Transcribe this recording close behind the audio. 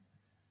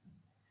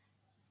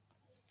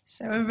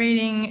So we're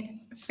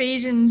reading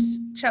Ephesians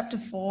chapter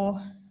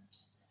 4,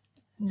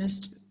 and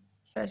just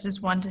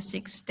verses 1 to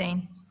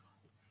 16.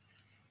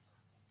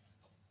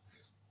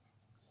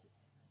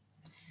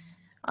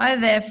 I,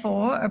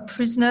 therefore, a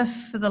prisoner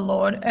for the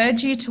Lord,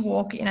 urge you to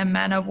walk in a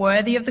manner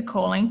worthy of the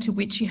calling to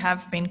which you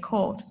have been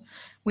called,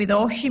 with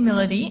all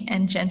humility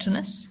and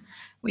gentleness,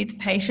 with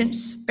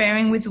patience,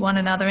 bearing with one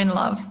another in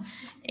love,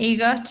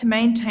 eager to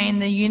maintain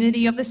the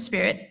unity of the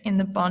Spirit in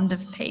the bond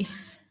of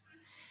peace.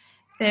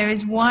 There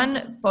is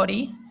one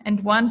body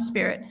and one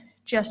Spirit,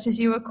 just as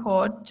you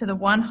accord to the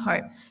one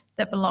hope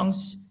that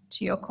belongs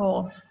to your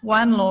call.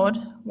 One Lord,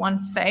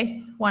 one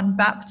faith, one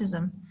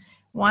baptism,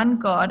 one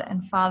God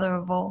and Father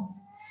of all,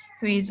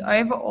 who is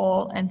over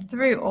all and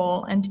through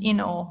all and in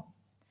all.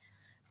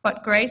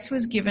 But grace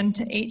was given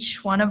to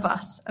each one of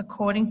us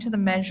according to the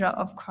measure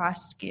of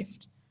Christ's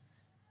gift.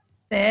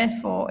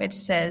 Therefore it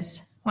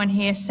says, when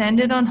he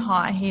ascended on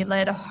high, he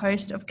led a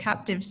host of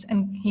captives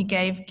and he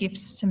gave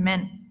gifts to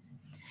men.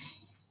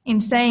 In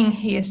saying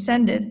he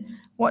ascended,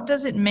 what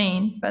does it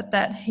mean but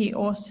that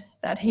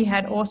he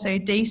had also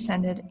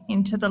descended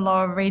into the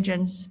lower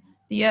regions,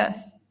 the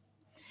earth?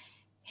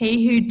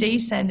 He who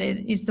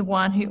descended is the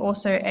one who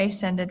also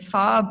ascended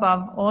far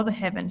above all the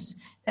heavens,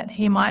 that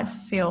he might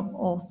fill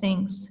all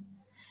things.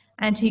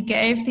 And he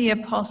gave the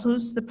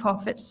apostles, the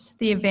prophets,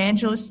 the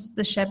evangelists,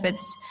 the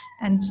shepherds,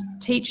 and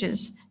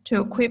teachers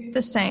to equip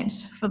the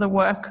saints for the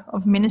work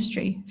of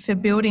ministry, for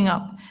building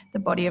up the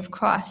body of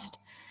Christ,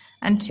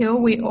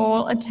 until we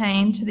all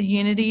attain to the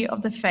unity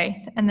of the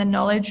faith and the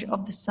knowledge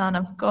of the Son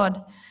of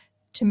God,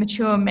 to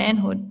mature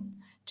manhood,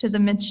 to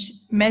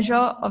the measure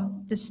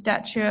of the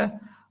stature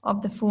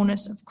of the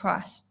fullness of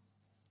Christ,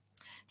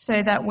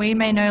 so that we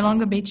may no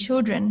longer be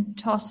children,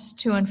 tossed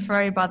to and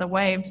fro by the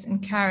waves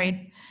and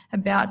carried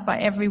about by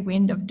every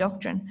wind of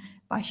doctrine,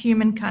 by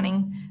human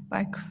cunning,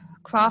 by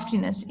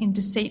craftiness in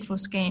deceitful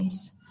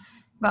schemes.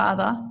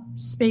 Rather,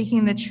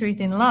 speaking the truth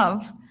in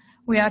love,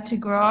 we are to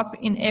grow up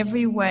in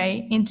every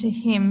way into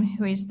him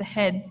who is the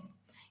head,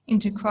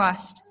 into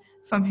Christ,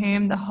 from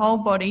whom the whole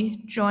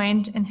body,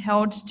 joined and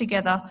held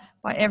together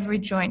by every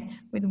joint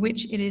with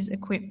which it is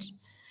equipped,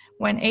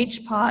 when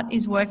each part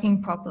is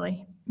working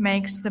properly,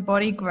 makes the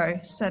body grow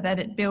so that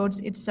it builds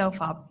itself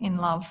up in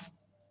love.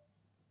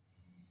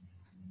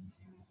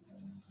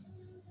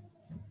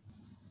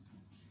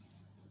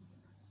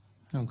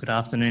 Oh, good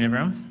afternoon,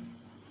 everyone.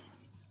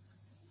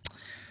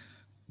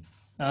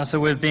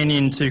 So we've been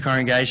in two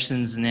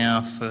congregations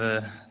now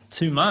for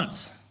 2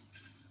 months.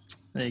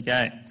 There you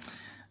go.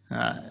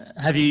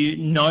 Have you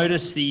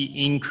noticed the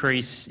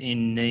increase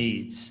in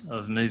needs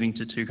of moving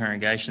to two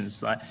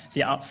congregations? Like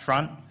the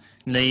upfront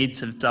needs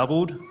have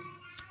doubled,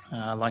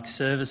 like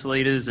service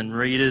leaders and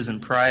readers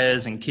and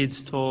prayers and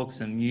kids'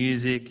 talks and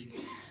music.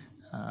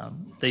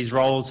 These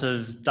roles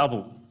have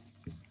doubled.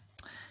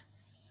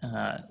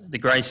 The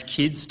Grace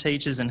Kids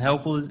teachers and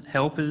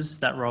helpers,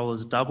 that role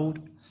has doubled.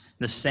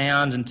 The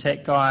sound and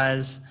tech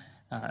guys,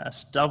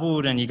 it's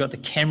doubled, and you've got the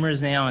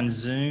cameras now and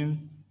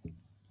Zoom.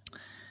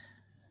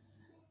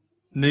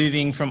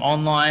 Moving from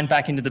online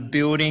back into the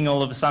building,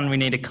 all of a sudden we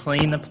need to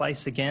clean the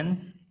place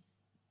again.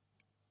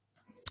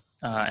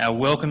 Our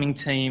welcoming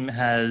team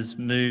has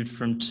moved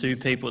from 2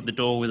 people at the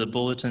door with a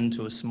bulletin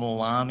to a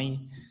small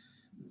army.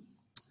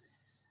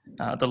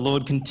 The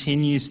Lord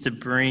continues to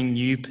bring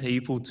new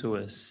people to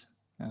us.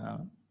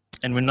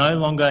 And we're no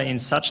longer in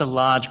such a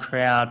large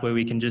crowd where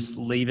we can just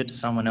leave it to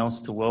someone else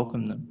to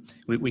welcome them.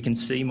 We can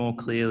see more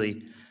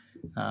clearly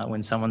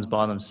when someone's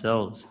by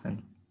themselves.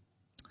 And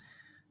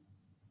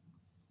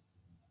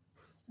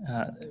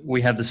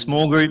we have the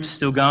small groups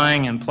still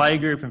going, and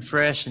playgroup and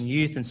fresh and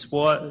youth and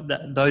sport.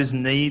 Those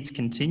needs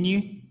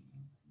continue.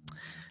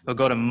 We've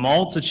got a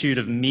multitude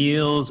of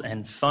meals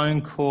and phone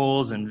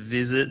calls and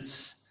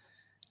visits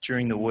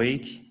during the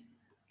week.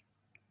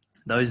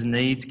 Those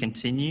needs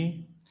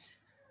continue.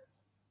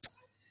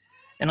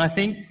 And I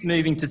think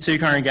moving to two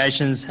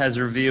congregations has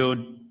revealed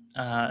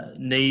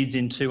needs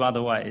in 2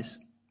 other ways.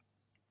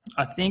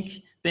 I think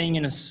being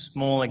in a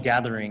smaller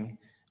gathering,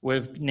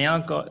 we've now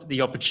got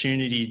the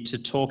opportunity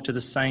to talk to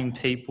the same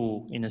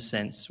people, in a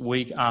sense,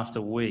 week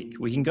after week.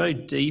 We can go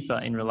deeper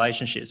in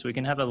relationships. We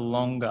can have a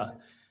longer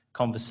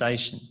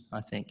conversation, I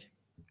think.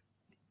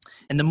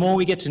 And the more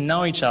we get to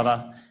know each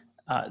other,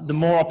 the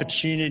more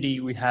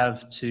opportunity we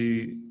have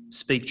to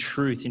speak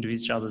truth into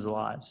each other's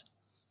lives.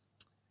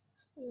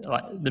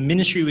 Like the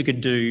ministry we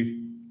could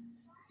do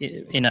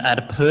at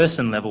a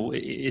person level,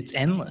 it's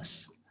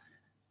endless.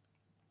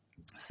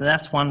 So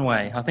that's one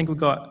way. I think we've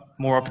got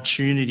more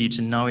opportunity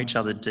to know each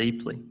other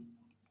deeply.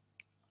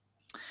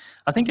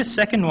 I think a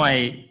second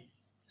way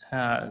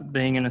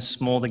being in a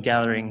smaller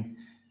gathering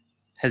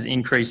has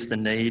increased the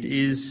need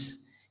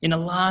is in a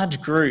large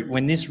group.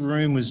 When this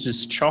room was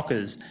just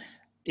chockers,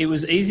 it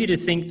was easy to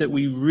think that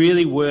we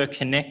really were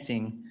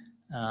connecting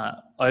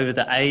over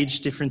the age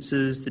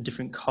differences, the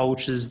different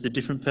cultures, the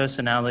different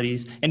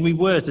personalities, and we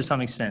were to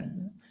some extent.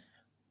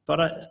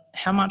 But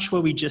how much were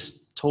we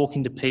just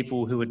talking to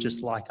people who were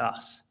just like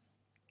us?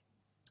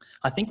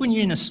 I think when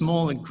you're in a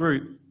smaller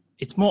group,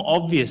 it's more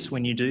obvious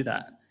when you do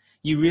that.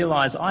 you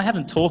realise I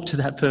haven't talked to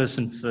that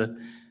person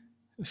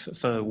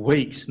for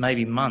weeks,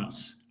 maybe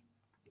months.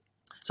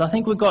 So I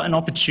think we've got an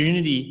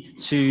opportunity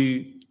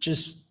to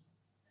just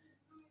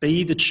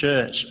be the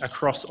church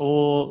across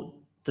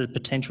all the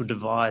potential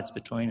divides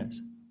between us.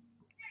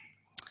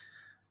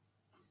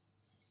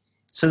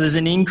 So there's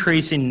an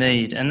increase in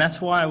need, and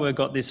that's why we've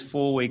got this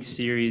 4-week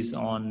series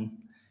on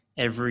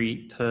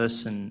every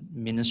person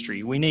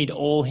ministry. We need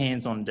all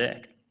hands on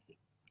deck.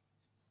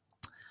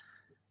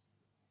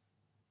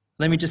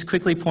 Let me just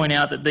quickly point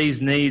out that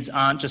these needs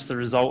aren't just the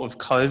result of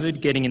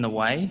COVID getting in the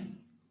way.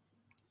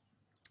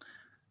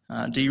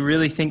 Do you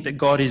really think that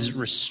God is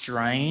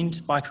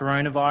restrained by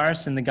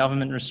coronavirus and the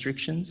government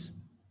restrictions?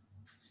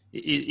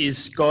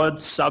 Is God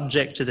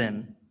subject to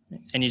them?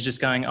 And he's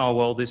just going, oh,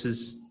 well,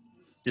 this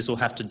will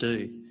have to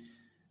do.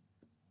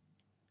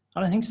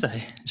 I don't think so.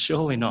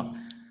 Surely not.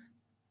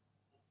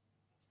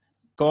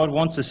 God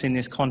wants us in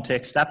this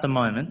context at the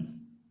moment.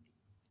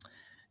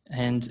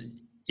 And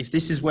if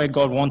this is where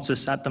God wants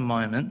us at the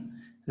moment,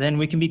 then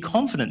we can be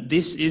confident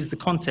this is the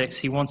context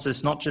he wants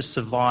us not just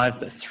survive,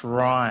 but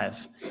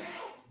thrive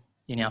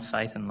in our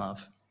faith and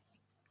love.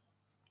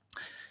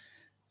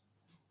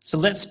 So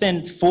let's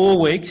spend 4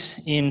 weeks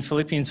in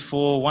Philippians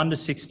 4,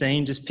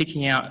 1-16, just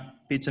picking out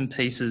bits and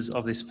pieces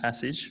of this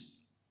passage.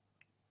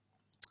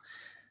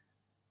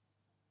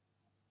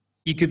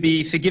 You could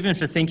be forgiven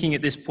for thinking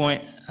at this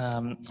point,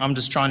 I'm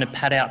just trying to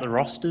pad out the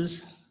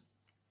rosters.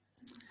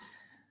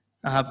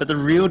 But the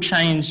real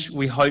change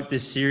we hope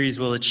this series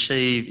will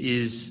achieve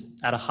is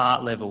at a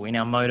heart level, in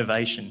our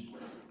motivation.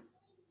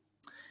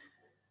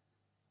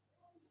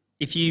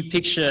 If you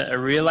picture a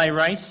relay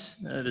race,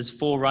 there's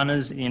 4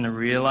 runners in a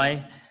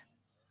relay.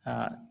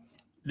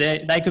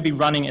 They could be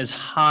running as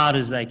hard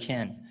as they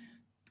can.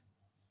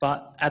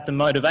 But at the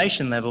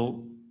motivation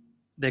level,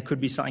 there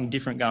could be something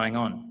different going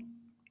on.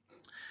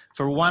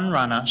 For one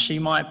runner, she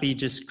might be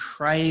just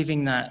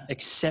craving that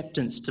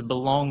acceptance to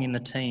belong in the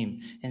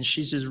team. And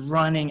she's just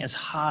running as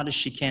hard as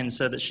she can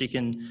so that she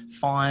can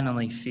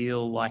finally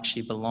feel like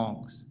she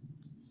belongs.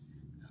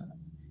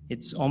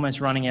 It's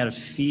almost running out of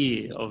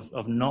fear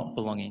of not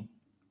belonging.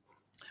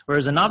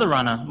 Whereas another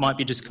runner might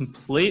be just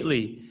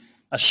completely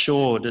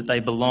assured that they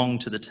belong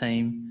to the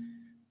team,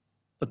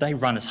 but they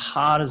run as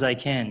hard as they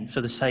can for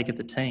the sake of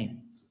the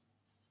team.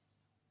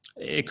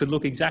 It could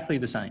look exactly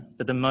the same,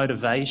 but the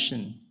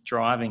motivation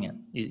driving it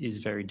is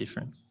very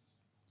different.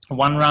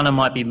 One runner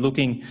might be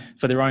looking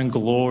for their own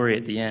glory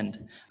at the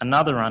end.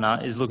 Another runner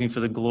is looking for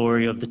the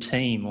glory of the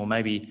team or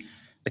maybe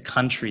the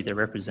country they're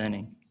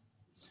representing.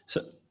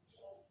 So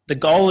the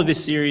goal of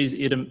this series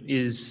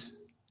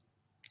is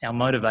our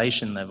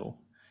motivation level.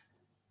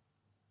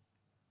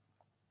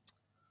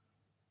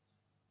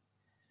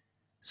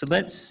 So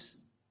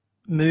let's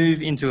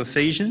move into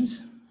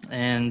Ephesians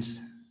and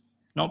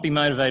not be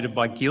motivated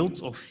by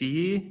guilt or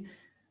fear,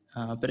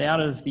 but out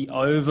of the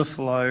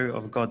overflow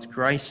of God's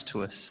grace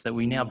to us, that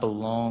we now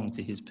belong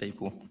to his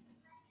people.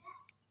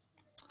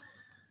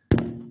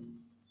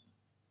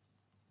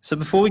 So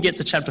before we get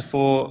to chapter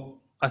 4,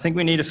 I think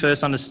we need to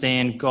first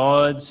understand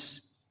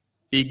God's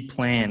big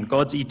plan,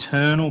 God's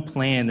eternal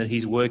plan that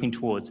he's working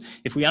towards.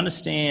 If we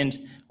understand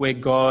where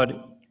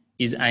God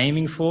is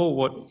aiming for,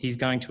 what he's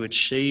going to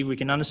achieve, we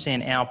can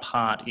understand our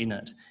part in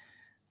it.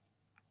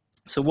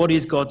 So what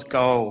is God's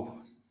goal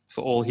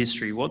for all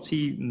history? What's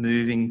he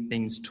moving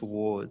things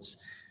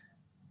towards?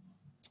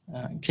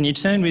 Can you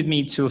turn with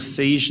me to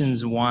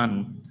Ephesians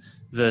 1,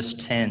 verse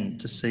 10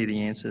 to see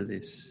the answer to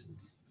this?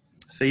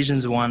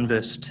 Ephesians 1,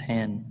 verse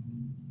 10.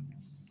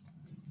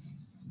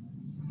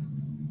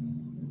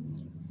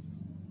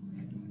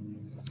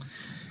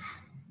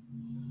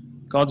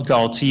 God's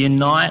goal, to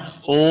unite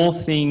all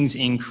things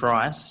in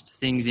Christ,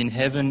 things in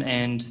heaven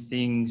and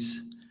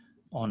things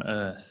on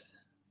earth.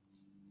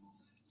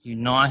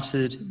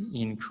 United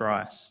in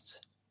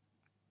Christ.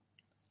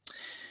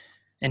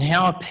 And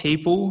how are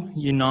people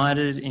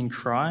united in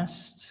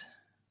Christ?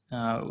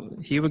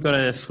 Here we've got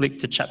to flick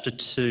to chapter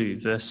 2,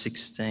 verse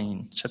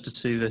 16. Chapter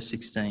 2, verse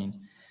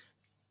 16.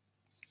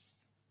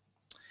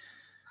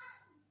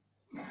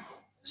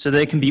 So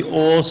there can be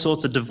all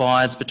sorts of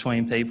divides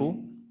between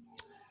people.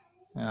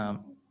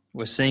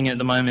 We're seeing it at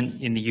the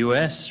moment in the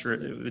US,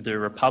 the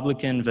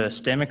Republican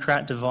versus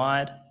Democrat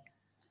divide.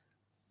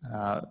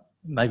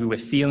 Maybe we're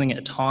feeling it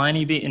a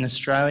tiny bit in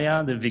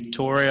Australia, the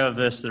Victoria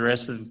versus the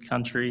rest of the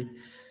country.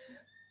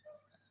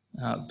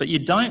 But you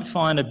don't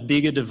find a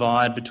bigger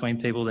divide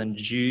between people than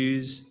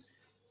Jews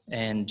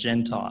and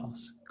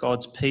Gentiles,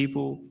 God's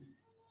people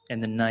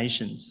and the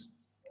nations.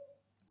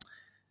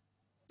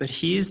 But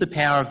here's the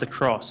power of the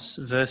cross,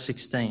 verse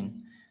 16.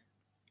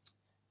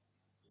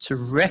 To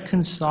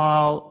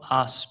reconcile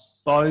us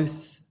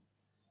both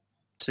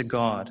to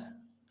God.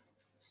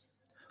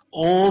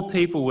 All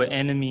people were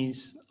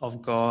enemies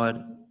of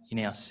God in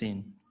our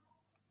sin.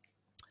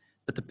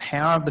 But the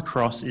power of the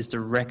cross is to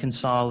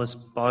reconcile us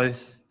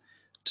both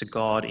to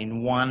God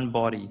in one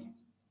body,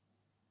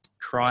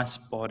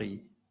 Christ's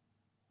body.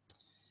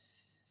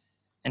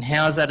 And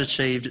how is that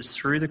achieved? It's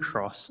through the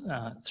cross,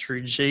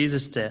 through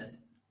Jesus' death.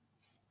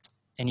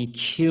 and he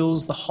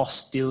kills the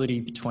hostility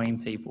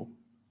between people.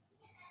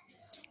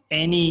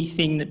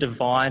 Anything that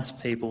divides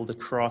people, the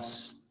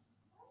cross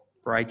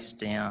breaks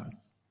down.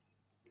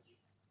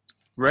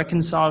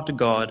 Reconciled to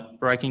God,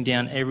 breaking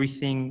down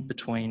everything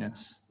between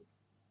us.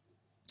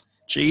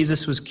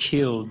 Jesus was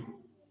killed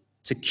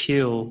to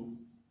kill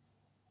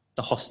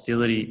the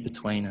hostility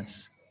between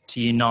us,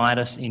 to unite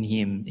us in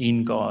him,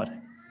 in God.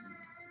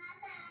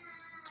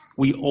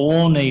 We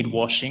all need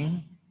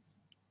washing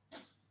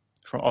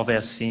of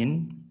our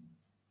sin,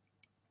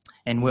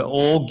 and we're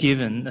all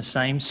given the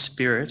same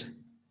spirit,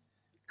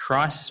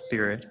 Christ's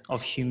spirit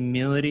of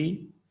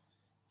humility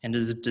and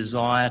as a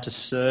desire to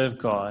serve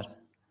God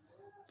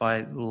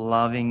by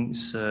loving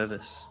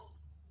service.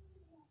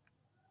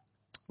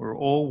 We're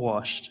all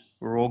washed.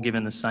 We're all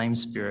given the same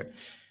spirit.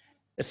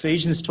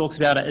 Ephesians talks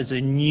about it as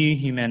a new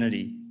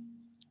humanity.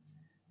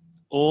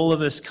 All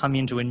of us come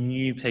into a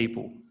new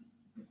people.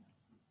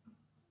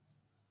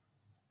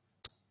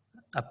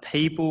 A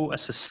people, a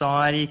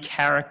society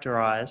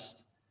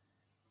characterized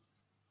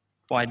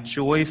by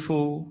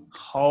joyful,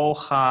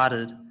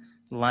 wholehearted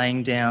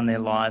laying down their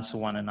lives for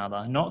one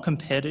another. Not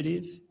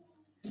competitive,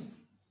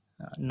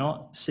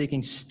 not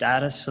seeking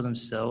status for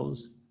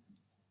themselves,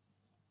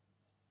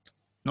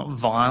 not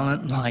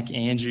violent like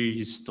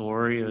Andrew's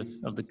story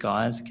of the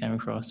guys that came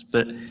across,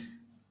 but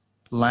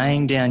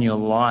laying down your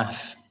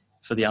life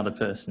for the other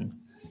person.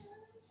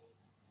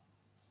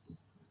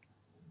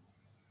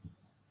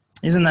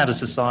 Isn't that a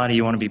society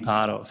you want to be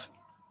part of?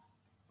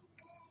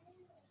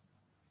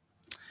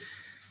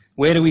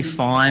 Where do we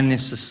find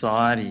this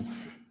society,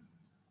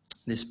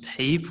 this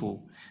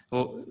people?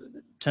 Well,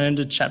 turn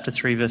to chapter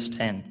 3, verse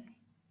 10.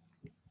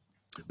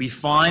 We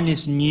find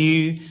this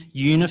new,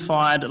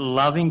 unified,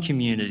 loving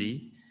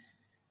community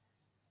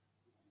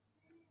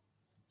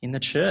in the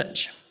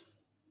church.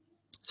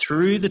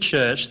 Through the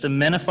church, the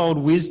manifold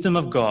wisdom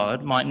of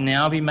God might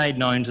now be made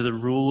known to the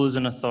rulers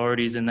and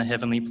authorities in the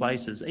heavenly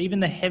places.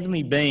 Even the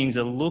heavenly beings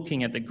are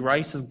looking at the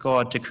grace of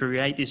God to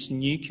create this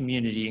new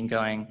community and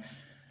going,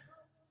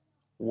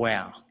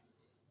 wow.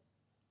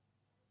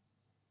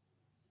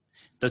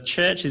 The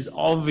church is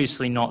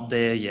obviously not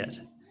there yet.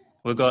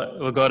 We've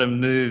got to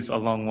move a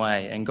long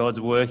way, and God's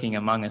working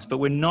among us, but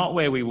we're not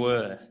where we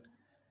were.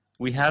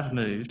 We have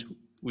moved.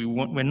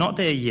 We're not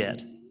there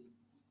yet.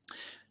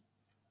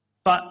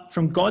 But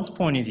from God's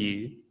point of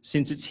view,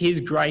 since it's his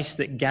grace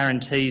that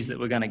guarantees that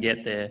we're going to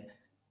get there,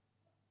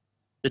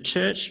 the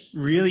church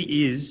really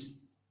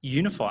is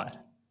unified.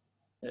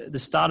 At the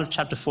start of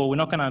chapter 4, we're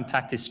not going to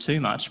unpack this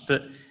too much,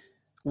 but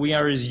we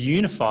are as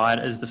unified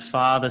as the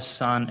Father,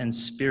 Son, and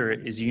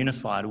Spirit is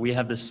unified. We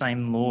have the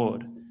same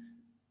Lord.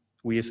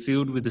 We are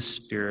filled with the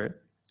Spirit.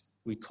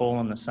 We call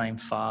on the same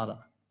Father.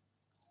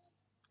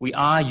 We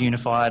are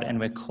unified, and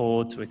we're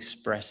called to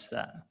express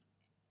that.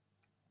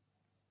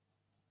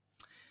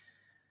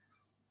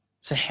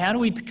 So how do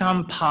we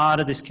become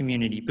part of this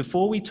community?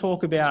 Before we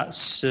talk about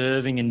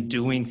serving and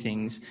doing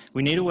things,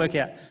 we need to work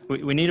out,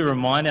 we need to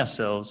remind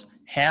ourselves,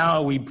 how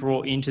are we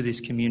brought into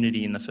this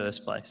community in the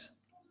first place?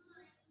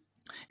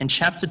 And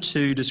chapter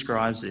 2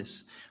 describes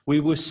this. We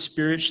were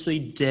spiritually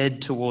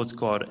dead towards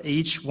God,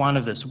 each one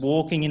of us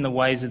walking in the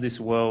ways of this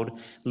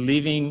world,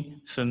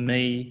 living for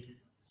me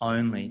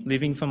only,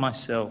 living for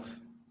myself.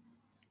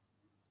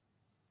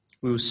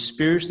 We were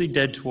spiritually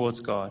dead towards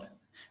God.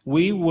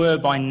 We were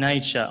by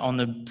nature on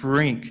the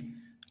brink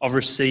of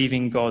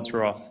receiving God's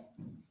wrath.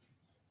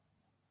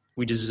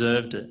 We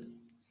deserved it.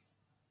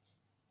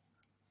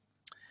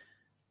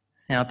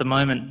 Now, at the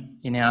moment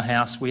in our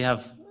house, we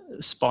have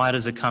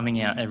spiders are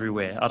coming out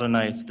everywhere. I don't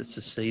know if it's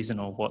the season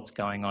or what's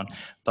going on,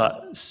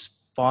 but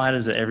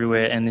spiders are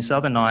everywhere. And this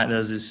other night, there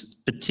was this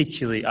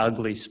particularly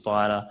ugly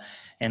spider,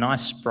 and I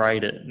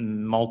sprayed it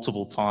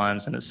multiple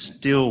times, and it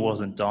still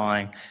wasn't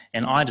dying.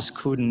 And I just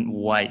couldn't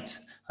wait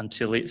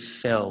until it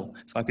fell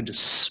so I could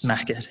just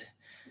smack it.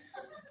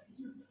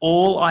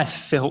 All I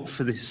felt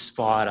for this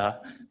spider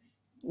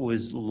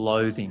was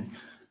loathing.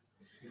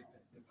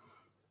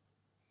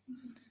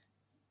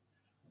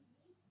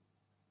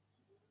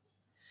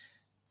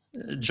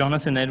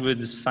 Jonathan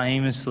Edwards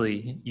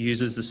famously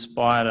uses the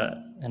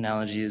spider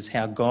analogy as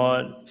how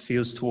God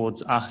feels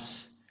towards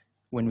us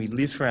when we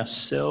live for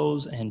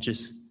ourselves and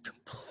just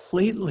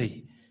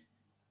completely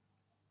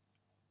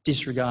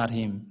disregard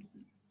him.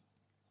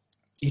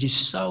 It is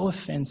so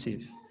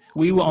offensive.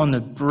 We were on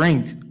the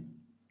brink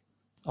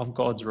of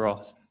God's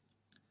wrath.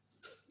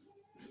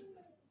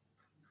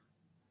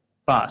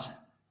 But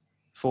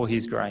for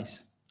his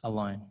grace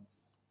alone.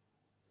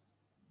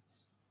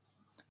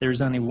 There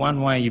is only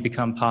one way you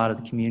become part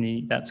of the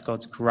community. That's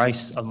God's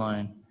grace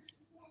alone.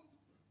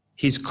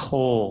 His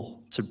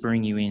call to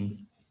bring you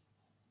in.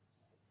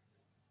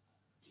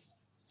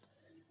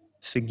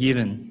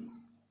 Forgiven.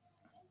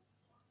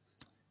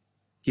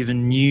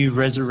 Given new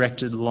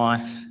resurrected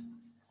life.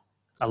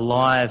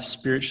 Alive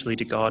spiritually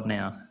to God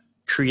now.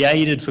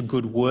 Created for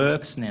good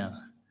works now.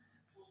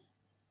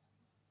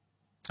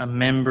 A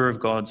member of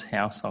God's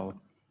household.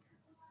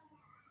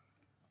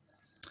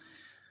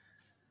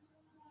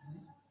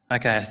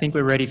 Okay, I think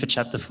we're ready for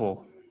chapter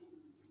 4.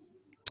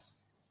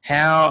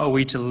 How are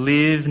we to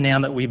live now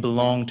that we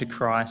belong to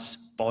Christ's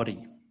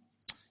body,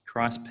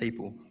 Christ's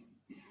people?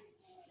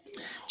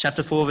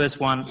 Chapter 4, verse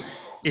 1,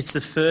 it's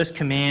the first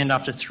command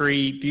after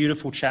 3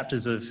 beautiful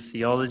chapters of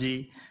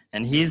theology.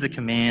 And here's the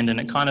command, and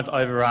it kind of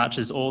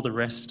overarches all the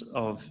rest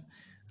of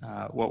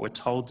what we're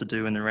told to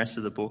do in the rest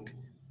of the book.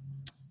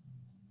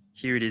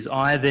 Here it is.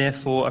 I,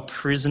 therefore, a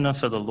prisoner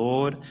for the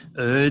Lord,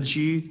 urge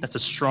you, that's a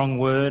strong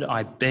word,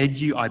 I beg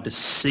you, I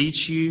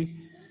beseech you,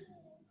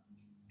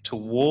 to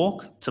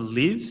walk, to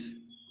live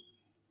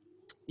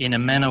in a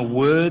manner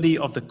worthy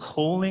of the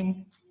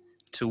calling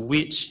to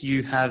which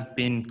you have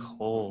been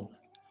called.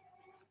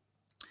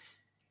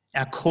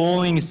 Our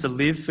calling is to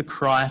live for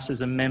Christ as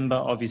a member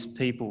of his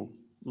people,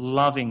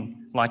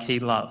 loving like he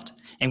loved.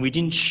 And we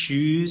didn't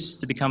choose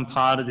to become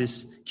part of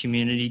this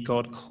community.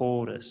 God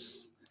called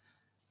us.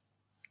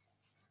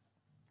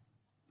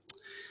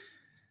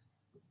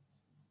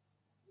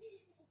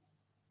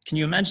 Can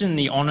you imagine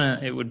the honour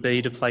it would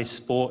be to play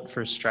sport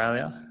for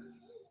Australia?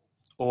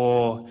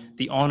 Or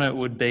the honour it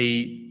would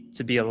be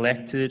to be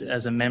elected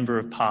as a member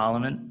of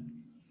Parliament?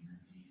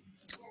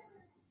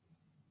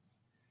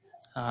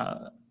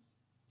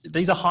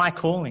 These are high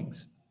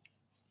callings.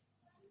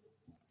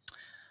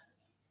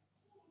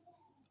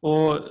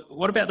 Or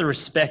what about the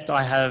respect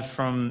I have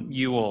from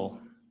you all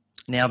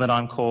now that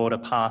I'm called a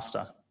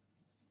pastor?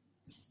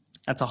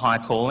 That's a high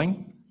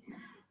calling.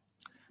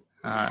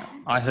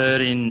 I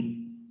heard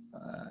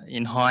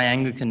in High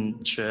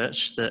Anglican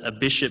Church that a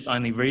bishop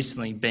only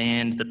recently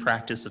banned the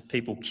practice of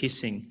people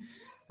kissing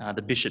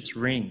the bishop's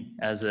ring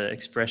as an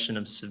expression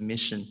of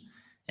submission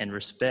and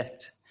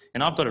respect.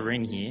 And I've got a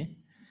ring here.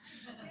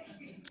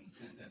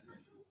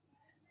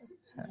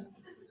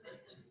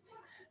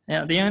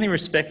 Now, the only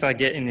respect I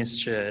get in this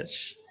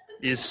church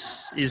is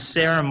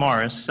Sarah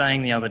Morris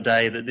saying the other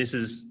day that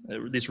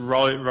this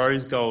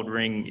rose gold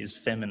ring is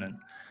feminine.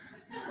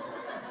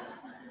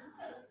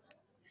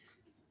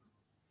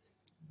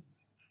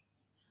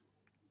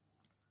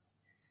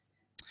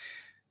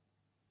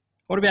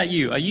 What about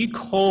you? Are you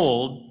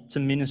called to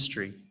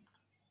ministry?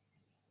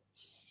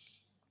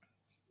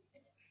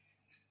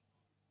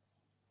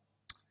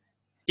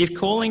 If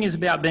calling is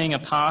about being a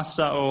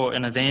pastor or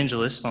an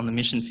evangelist on the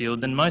mission field,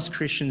 then most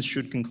Christians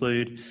should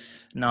conclude,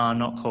 no, I'm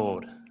not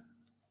called.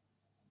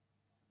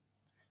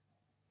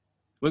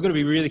 We've got to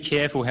be really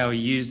careful how we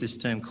use this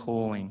term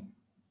calling.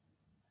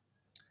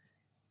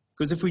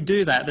 Because if we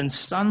do that, then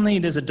suddenly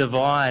there's a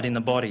divide in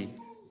the body.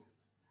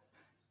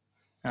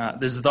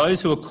 There's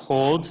those who are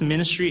called to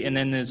ministry, and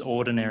then there's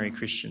ordinary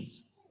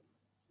Christians.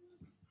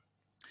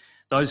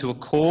 Those who are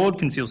called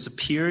can feel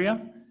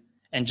superior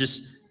and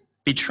just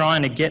be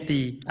trying to get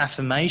the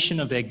affirmation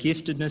of their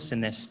giftedness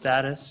and their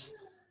status.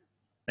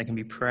 They can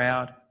be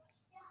proud.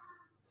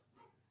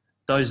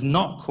 Those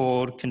not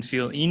called can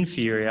feel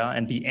inferior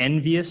and be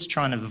envious,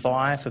 trying to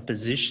vie for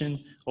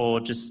position, or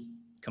just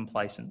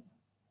complacent.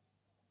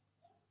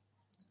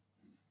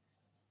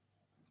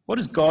 What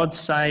does God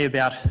say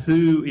about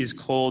who is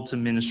called to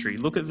ministry?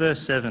 Look at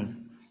verse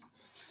 7.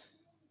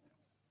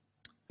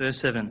 Verse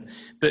 7.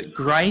 But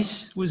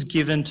grace was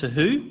given to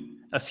who?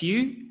 A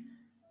few?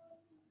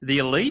 The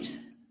elite?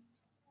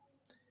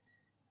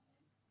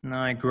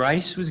 No,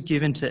 grace was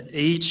given to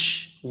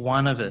each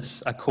one of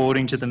us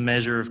according to the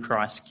measure of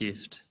Christ's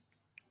gift.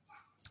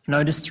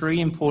 Notice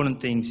 3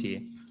 important things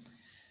here.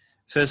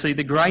 Firstly,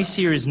 the grace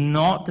here is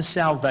not the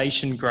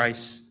salvation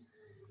grace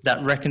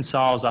that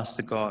reconciles us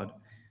to God.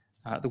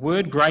 The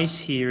word grace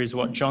here is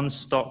what John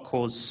Stott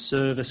calls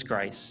service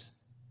grace.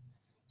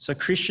 So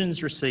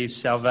Christians receive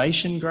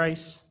salvation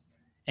grace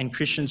and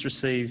Christians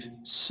receive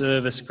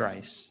service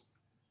grace.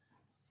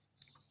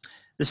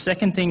 The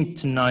second thing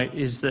to note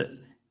is that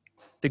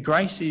the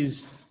grace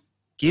is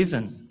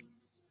given.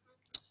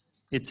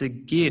 It's a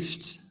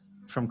gift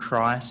from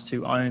Christ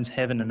who owns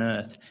heaven and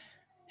earth.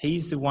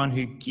 He's the one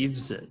who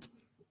gives it.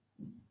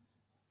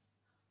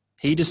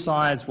 He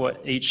decides what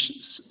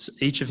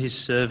each of his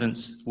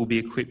servants will be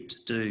equipped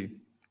to do.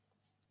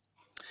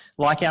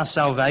 Like our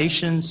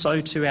salvation,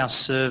 so too our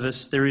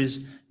service, there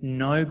is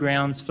no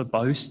grounds for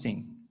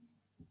boasting.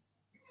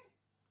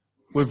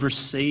 We've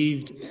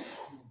received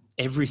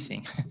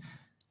everything.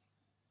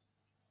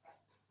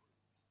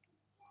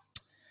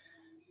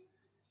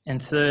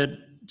 And third,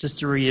 just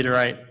to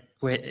reiterate,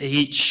 we're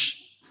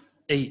each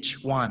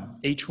one,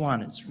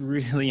 it's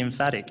really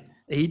emphatic.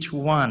 Each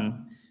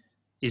one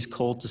is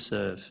called to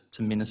serve,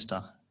 to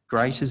minister.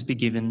 Grace has been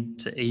given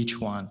to each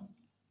one.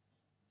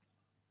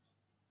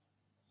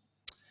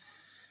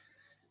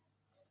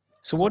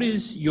 So what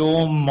is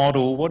your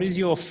model, what is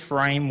your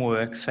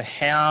framework for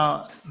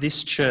how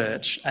this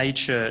church, a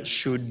church,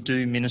 should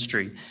do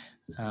ministry?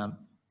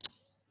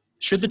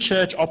 Should the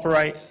church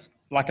operate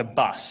like a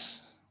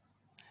bus,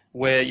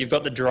 where you've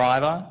got the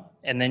driver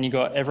and then you've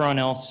got everyone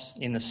else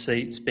in the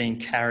seats being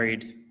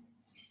carried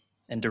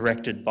and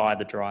directed by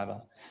the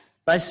driver?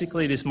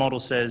 Basically, this model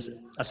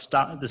says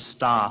the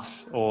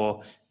staff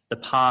or the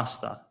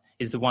pastor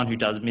is the one who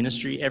does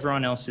ministry.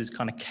 Everyone else is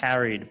kind of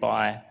carried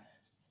by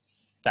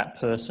that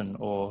person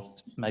or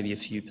maybe a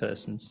few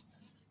persons.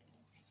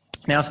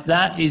 Now, if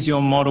that is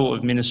your model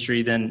of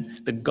ministry, then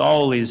the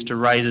goal is to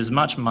raise as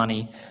much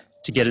money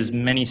to get as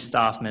many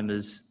staff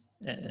members,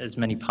 as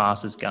many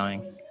pastors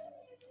going.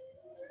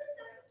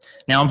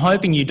 Now, I'm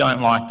hoping you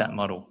don't like that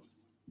model.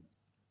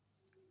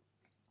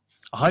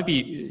 I hope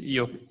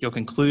you're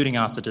concluding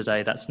after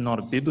today that's not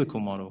a biblical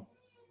model.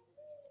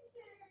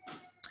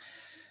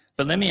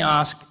 But let me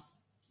ask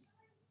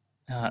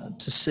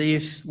to see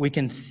if we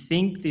can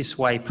think this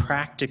way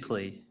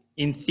practically.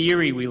 In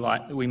theory,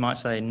 we might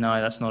say,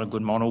 no, that's not a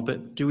good model,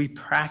 but do we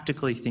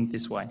practically think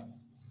this way?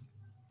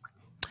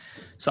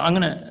 So I'm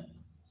going to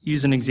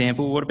use an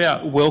example. What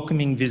about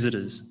welcoming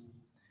visitors?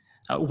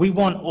 We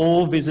want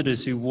all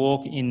visitors who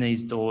walk in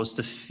these doors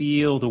to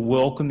feel the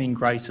welcoming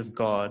grace of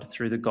God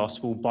through the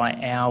gospel by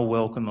our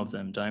welcome of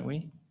them, don't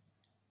we?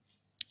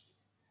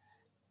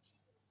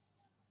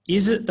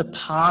 Is it the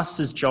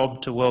pastor's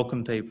job to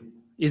welcome people?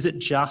 Is it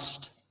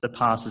just the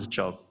pastor's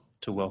job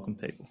to welcome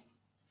people?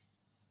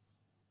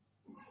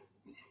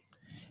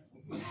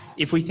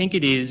 If we think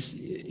it is,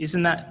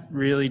 isn't that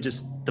really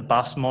just the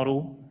bus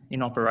model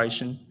in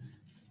operation?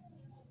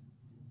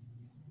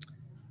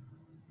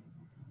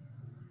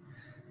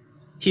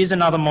 Here's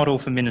another model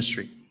for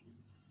ministry.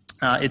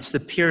 It's the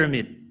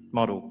pyramid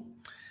model.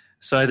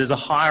 So there's a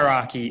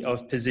hierarchy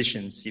of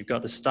positions. You've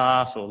got the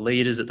staff or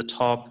leaders at the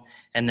top,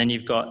 and then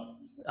you've got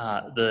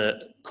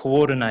the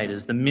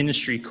coordinators, the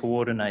ministry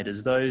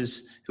coordinators,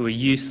 those who are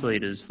youth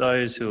leaders,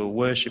 those who are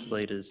worship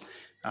leaders,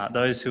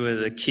 those who are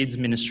the kids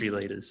ministry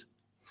leaders.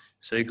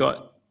 So you've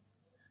got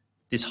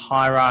this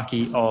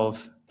hierarchy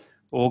of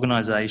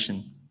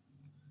organisation.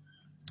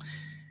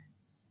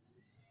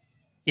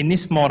 In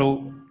this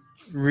model,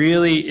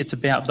 really it's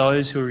about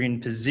those who are in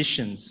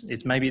positions.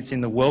 Maybe it's in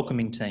the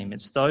welcoming team.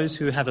 It's those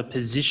who have a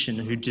position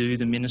who do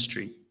the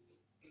ministry.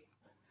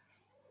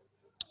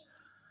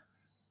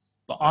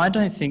 But I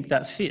don't think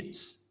that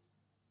fits,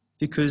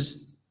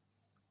 because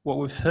what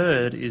we've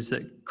heard is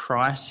that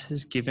Christ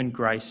has given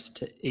grace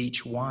to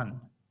each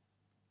one.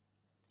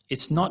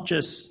 It's not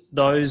just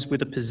those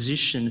with a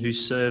position who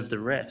serve the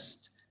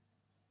rest.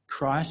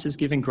 Christ has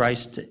given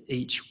grace to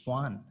each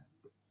one.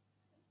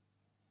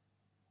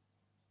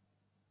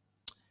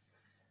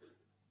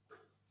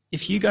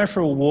 If you go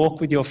for a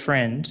walk with your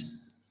friend,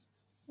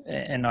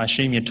 and I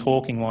assume you're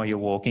talking while you're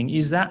walking,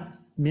 is that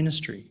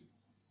ministry?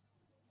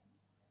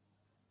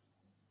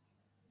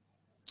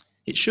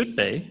 It should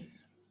be.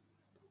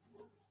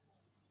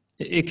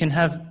 It can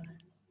have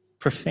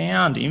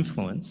profound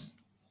influence.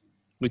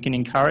 We can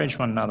encourage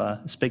one another,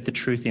 speak the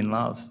truth in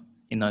love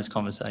in those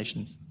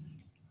conversations.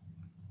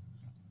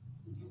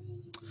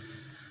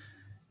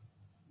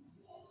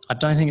 I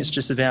don't think it's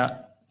just about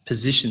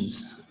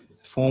positions,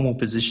 formal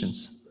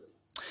positions.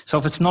 So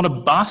if it's not a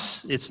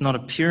bus, it's not a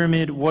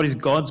pyramid, what is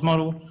God's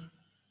model?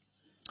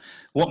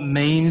 What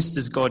means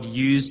does God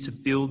use to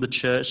build the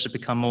church to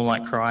become more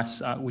like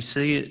Christ? We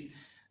see it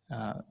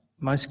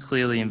most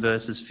clearly in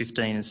verses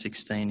 15 and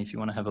 16, if you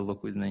want to have a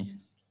look with me.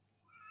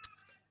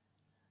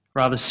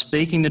 Rather,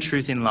 speaking the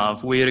truth in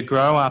love, we are to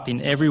grow up in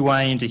every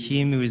way into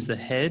Him who is the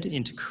head,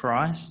 into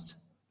Christ,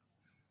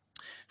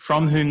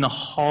 from whom the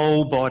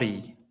whole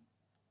body,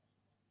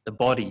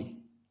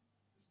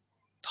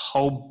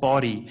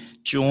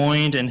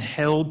 joined and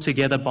held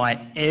together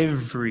by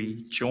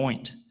every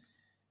joint,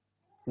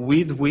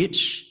 with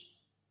which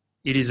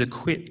it is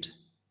equipped,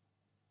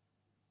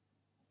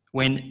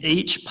 when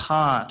each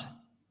part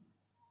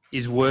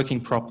is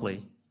working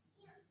properly,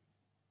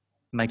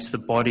 makes the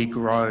body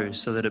grow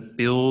so that it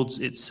builds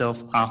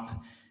itself up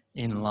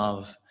in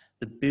love.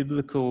 The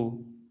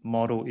biblical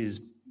model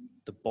is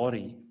the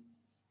body.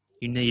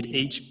 You need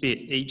each bit,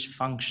 each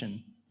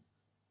function.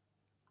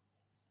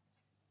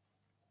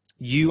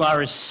 You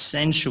are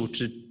essential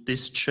to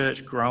this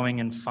church growing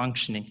and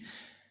functioning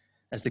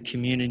as the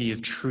community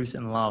of truth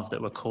and love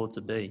that we're called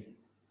to be.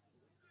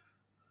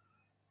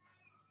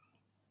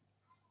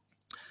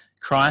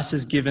 Christ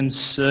has given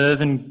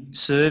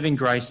serving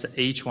grace to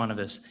each one of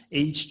us,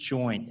 each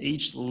joint,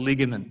 each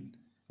ligament.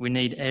 We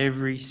need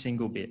every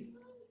single bit.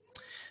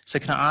 So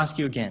can I ask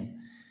you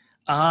again,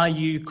 are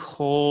you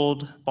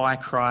called by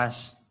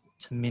Christ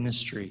to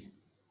ministry?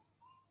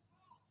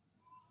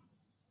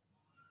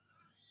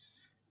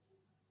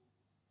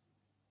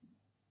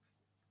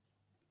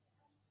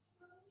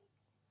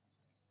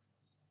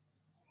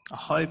 I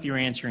hope you're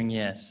answering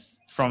yes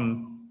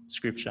from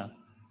Scripture.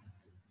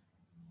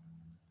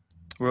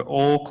 We're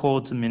all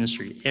called to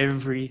ministry,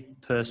 every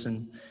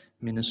person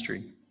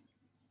ministry.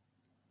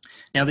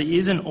 Now, there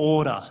is an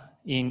order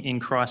in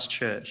Christ's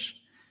church,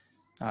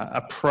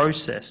 a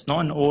process,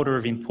 not an order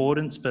of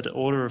importance, but an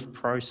order of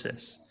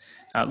process.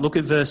 Look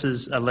at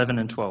verses 11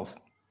 and 12.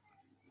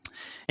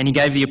 And He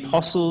gave the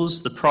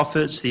apostles, the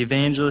prophets, the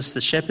evangelists, the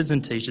shepherds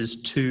and teachers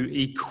to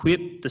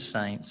equip the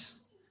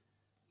saints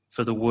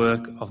for the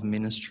work of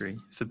ministry,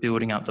 for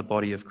building up the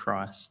body of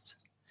Christ.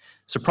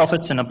 So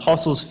prophets and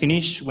apostles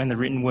finished when the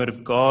written word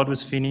of God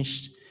was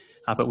finished,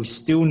 but we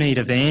still need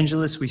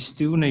evangelists, we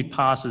still need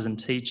pastors and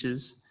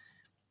teachers,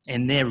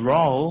 and their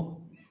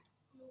role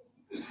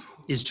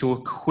is to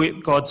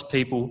equip God's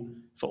people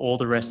for all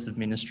the rest of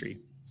ministry.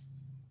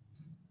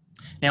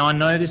 Now, I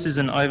know this is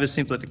an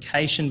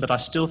oversimplification, but I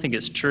still think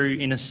it's true.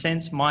 In a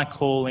sense, my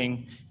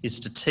calling is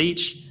to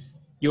teach,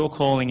 your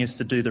calling is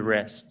to do the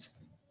rest.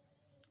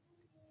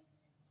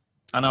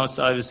 I know it's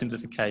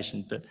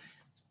oversimplification, but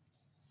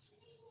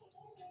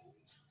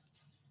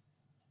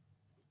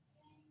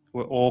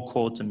we're all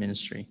called to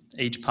ministry,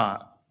 each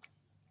part.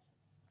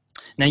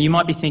 Now, you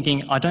might be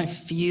thinking, I don't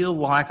feel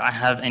like I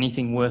have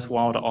anything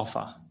worthwhile to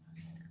offer.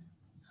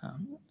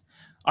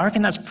 I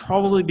reckon that's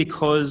probably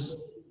because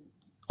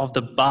of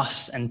the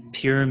bus and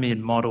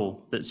pyramid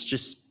model that's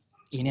just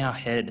in our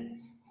head.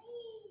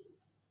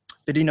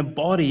 But in a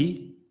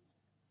body,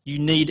 you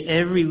need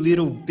every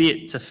little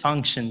bit to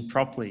function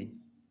properly.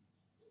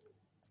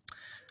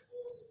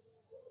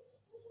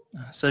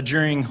 So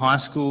during high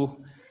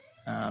school,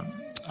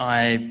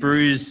 I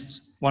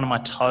bruised one of my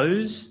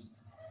toes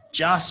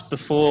just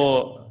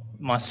before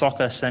my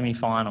soccer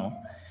semi-final.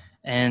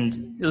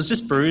 And it was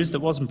just bruised,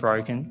 it wasn't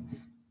broken.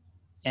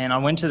 And I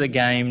went to the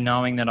game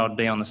knowing that I'd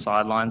be on the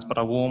sidelines, but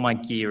I wore my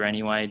gear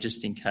anyway,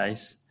 just in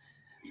case.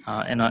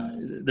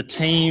 The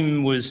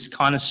team was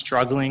kind of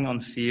struggling on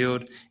the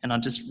field, and I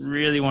just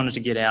really wanted to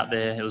get out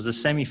there. It was a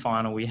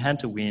semi-final, we had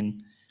to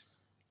win.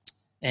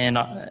 And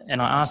I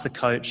asked the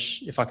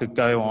coach if I could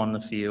go on the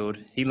field.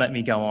 He let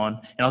me go on,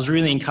 and I was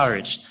really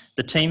encouraged.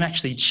 The team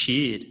actually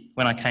cheered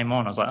when I came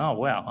on. I was like, oh,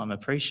 wow, I'm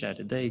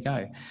appreciated. There you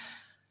go.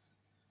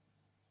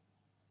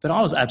 But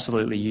I was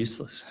absolutely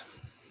useless.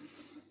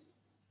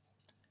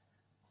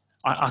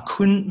 I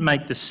couldn't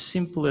make the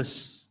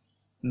simplest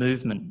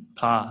movement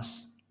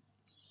pass.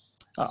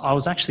 I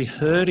was actually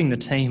hurting the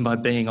team by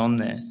being on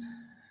there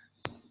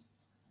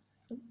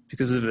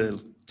because of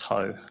the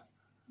toe.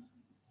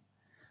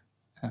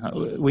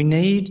 We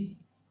need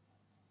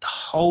the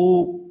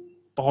whole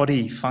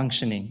body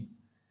functioning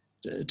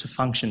to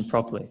function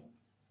properly.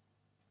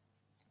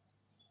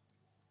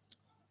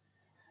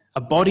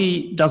 A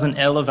body doesn't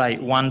elevate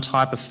one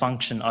type of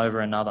function over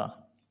another,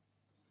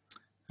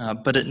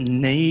 but it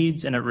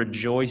needs and it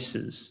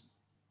rejoices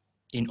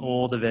in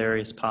all the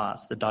various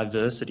parts, the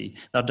diversity.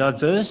 The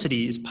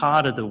diversity is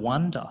part of the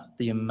wonder,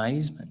 the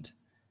amazement.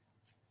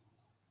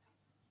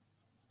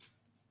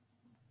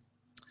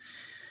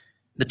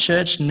 The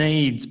church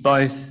needs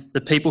both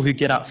the people who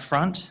get up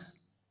front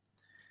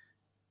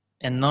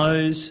and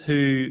those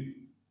who,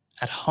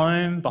 at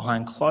home,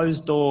 behind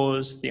closed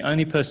doors, the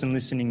only person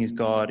listening is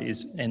God,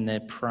 and they're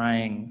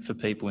praying for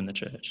people in the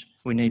church.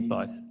 We need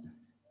both.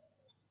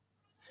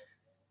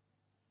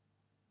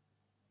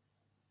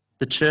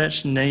 The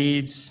church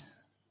needs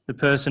the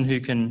person who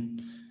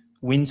can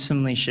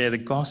winsomely share the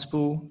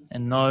gospel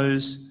and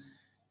those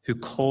who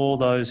call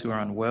those who are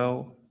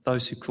unwell,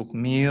 those who cook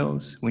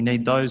meals. We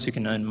need those who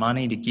can earn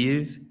money to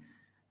give.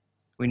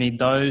 We need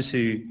those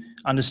who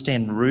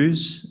understand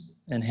roofs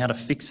and how to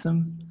fix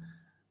them.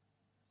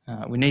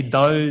 We need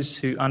those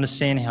who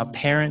understand how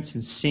parents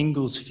and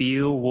singles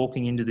feel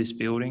walking into this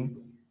building.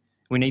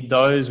 We need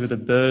those with a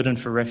burden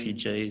for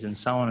refugees, and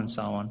so on and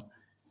so on.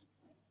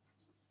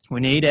 We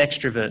need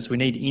extroverts. We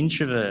need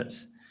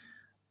introverts.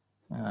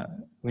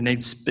 We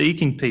need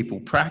speaking people,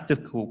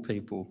 practical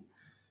people,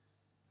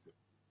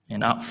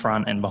 and up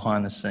front and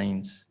behind the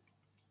scenes.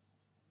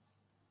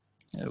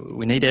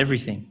 We need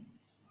everything.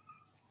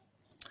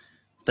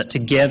 That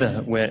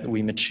together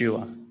we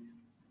mature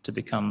to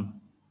become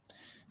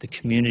the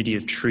community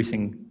of truth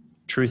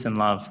and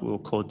love we're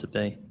called to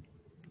be.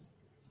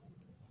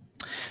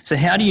 So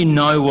how do you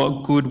know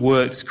what good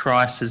works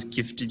Christ has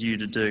gifted you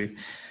to do?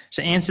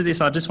 To answer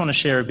this, I just want to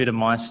share a bit of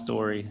my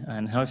story,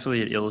 and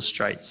hopefully it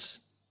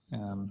illustrates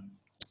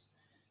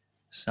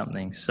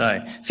something.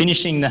 So,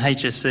 finishing the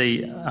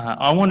HSC,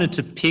 I wanted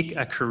to pick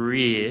a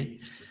career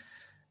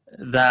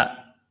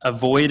that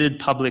avoided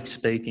public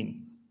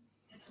speaking.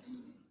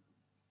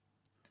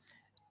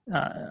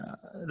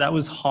 That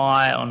was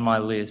high on my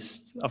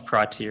list of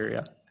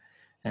criteria,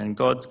 and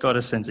God's got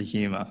a sense of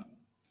humour.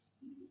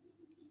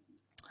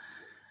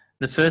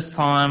 The first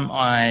time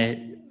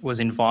I was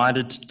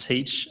invited to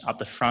teach up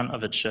the front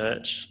of a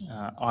church,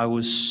 I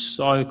was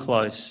so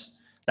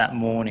close that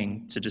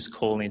morning to just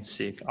calling in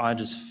sick. I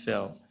just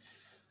felt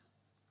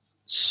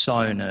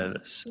so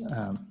nervous.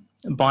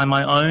 By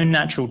my own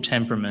natural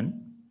temperament,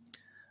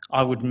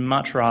 I would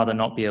much rather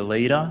not be a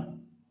leader.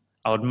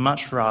 I would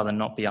much rather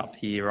not be up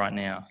here right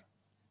now.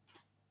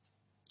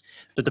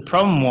 But the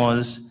problem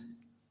was,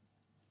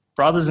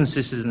 brothers and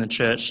sisters in the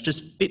church,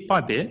 just bit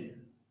by bit,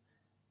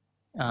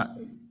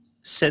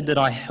 said that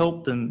I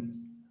helped them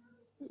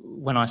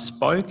when I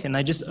spoke, and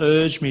they just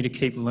urged me to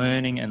keep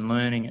learning and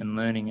learning and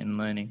learning and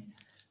learning.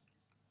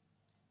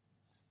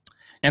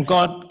 Now,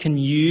 God can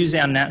use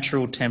our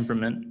natural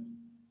temperament,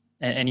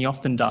 and he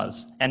often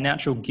does. Our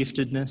natural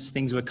giftedness,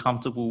 things we're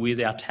comfortable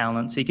with, our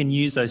talents, he can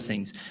use those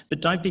things.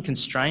 But don't be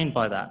constrained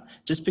by that.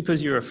 Just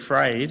because you're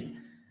afraid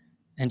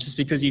and just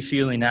because you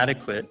feel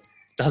inadequate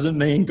doesn't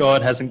mean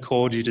God hasn't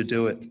called you to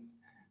do it.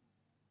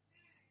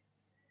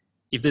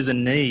 If there's a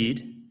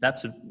need,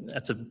 that's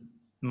a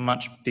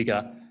much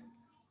bigger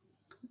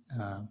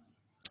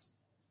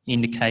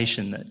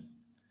indication that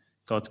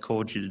God's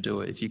called you to do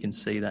it, if you can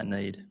see that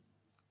need.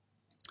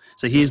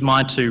 So here's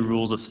my 2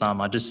 rules of thumb.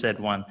 I just said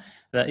one,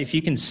 that if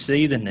you can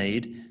see the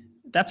need,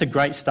 that's a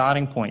great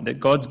starting point, that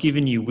God's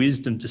given you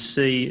wisdom to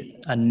see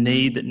a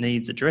need that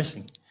needs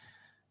addressing.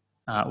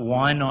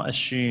 Why not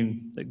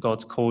assume that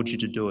God's called you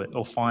to do it,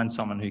 or find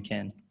someone who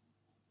can?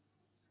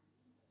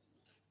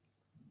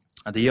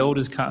 The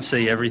elders can't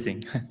see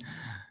everything.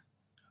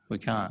 We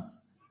can't.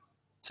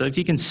 So if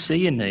you can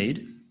see a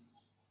need,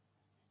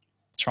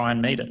 try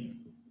and meet it.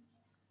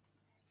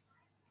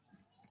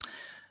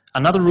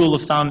 Another rule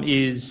of thumb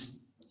is,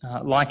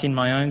 like in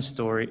my own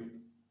story,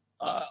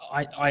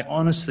 I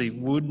honestly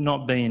would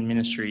not be in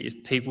ministry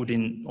if people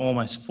didn't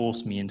almost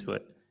force me into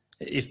it.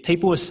 If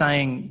people are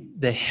saying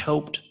they're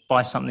helped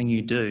by something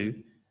you do,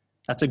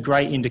 that's a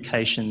great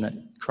indication that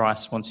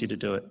Christ wants you to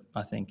do it,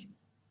 I think.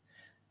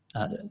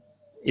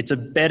 It's a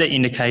better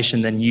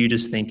indication than you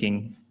just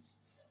thinking,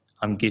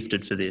 I'm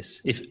gifted for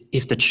this.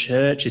 If the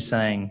church is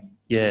saying,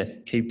 yeah,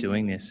 keep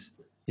doing this,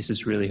 this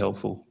is really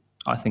helpful,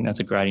 I think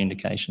that's a great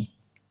indication.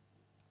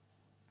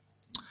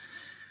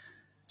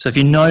 So if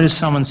you notice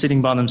someone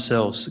sitting by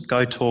themselves,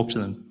 go talk to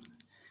them.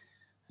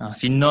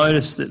 If you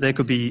notice that there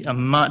could be a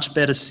much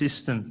better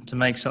system to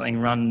make something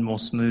run more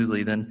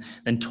smoothly, then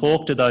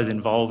talk to those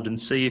involved and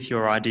see if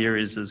your idea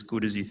is as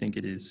good as you think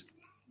it is.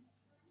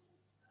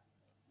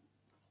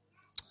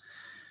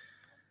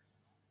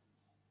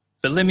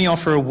 But let me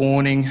offer a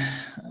warning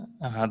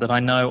that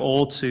I know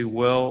all too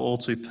well, all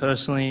too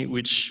personally,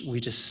 which we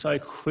just so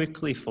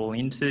quickly fall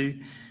into.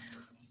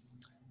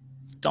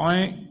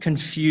 Don't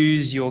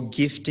confuse your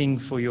gifting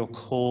for your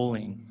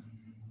calling.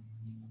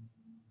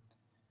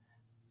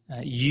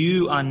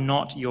 You are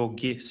not your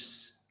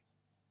gifts.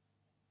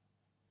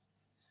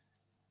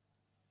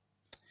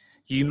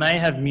 You may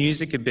have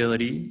music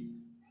ability,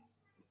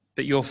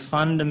 but your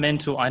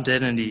fundamental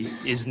identity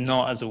is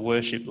not as a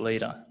worship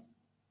leader.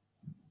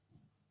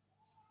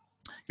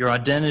 Your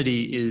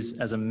identity is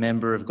as a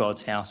member of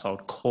God's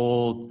household,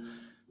 called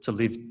to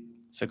live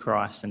for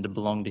Christ and to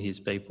belong to his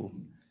people.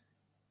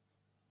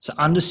 So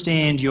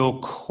understand your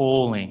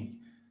calling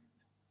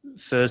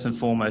first and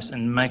foremost,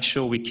 and make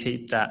sure we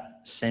keep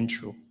that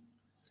central.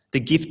 The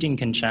gifting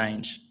can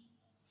change.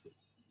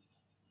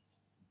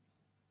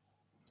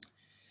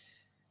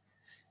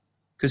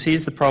 Because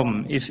here's the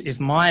problem.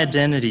 If my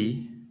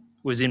identity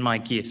was in my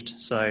gift,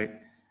 so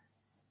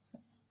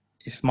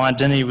if my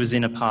identity was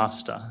in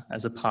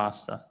as a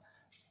pastor,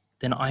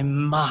 then I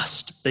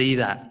must be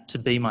that to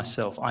be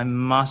myself. I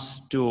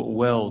must do it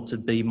well to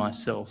be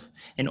myself.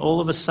 And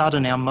all of a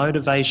sudden, our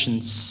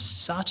motivation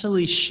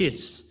subtly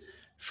shifts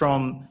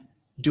from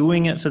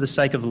doing it for the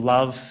sake of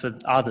love for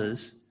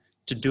others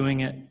to doing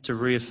it to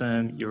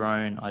reaffirm your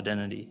own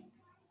identity.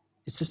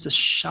 It's just a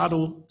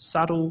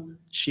subtle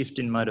shift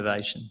in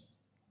motivation.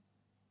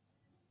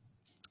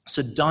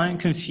 So don't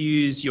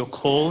confuse your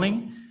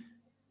calling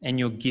and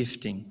your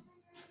gifting.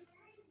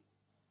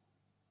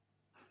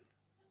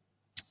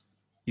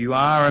 You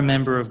are a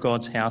member of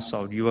God's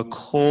household. You are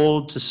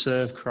called to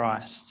serve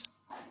Christ.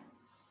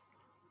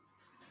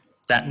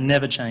 That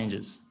never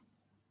changes.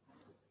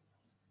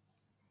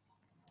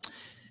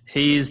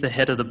 He is the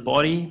head of the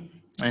body,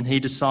 and he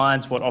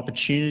decides what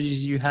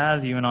opportunities you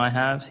and I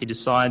have. He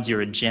decides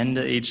your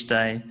agenda each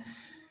day.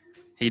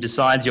 He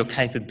decides your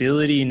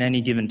capability in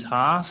any given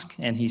task,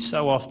 and he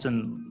so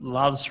often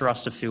loves for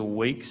us to feel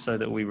weak so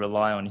that we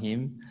rely on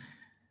him.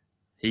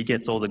 He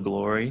gets all the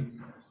glory.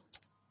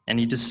 And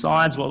he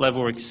decides what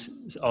level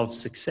of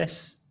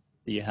success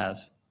that you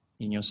have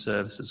in your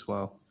service as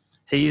well.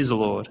 He is the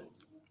Lord.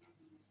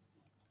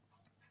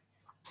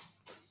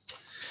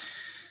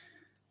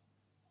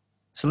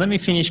 So let me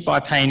finish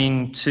by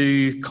painting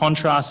 2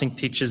 contrasting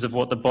pictures of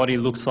what the body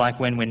looks like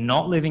when we're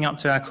not living up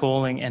to our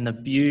calling, and the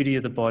beauty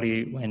of the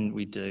body when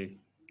we do.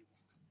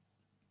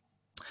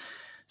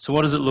 So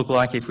what does it look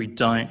like if we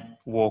don't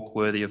walk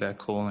worthy of our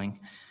calling?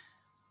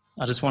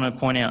 I just want to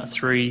point out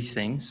 3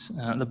 things.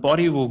 The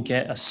body will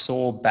get a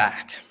sore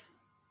back.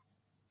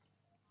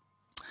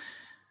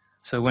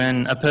 So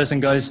when a person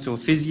goes to a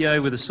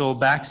physio with a sore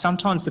back,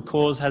 sometimes the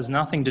cause has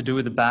nothing to do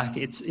with the back.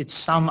 It's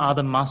some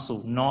other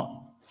muscle not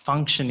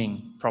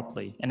functioning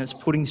properly, and it's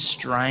putting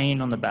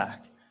strain on the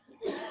back.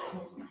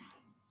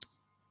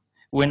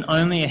 When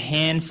only a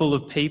handful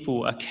of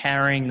people are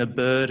carrying the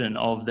burden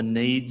of the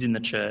needs in the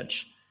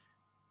church,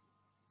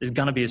 there's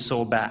going to be a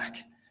sore back.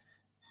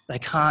 They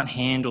can't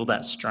handle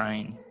that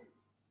strain.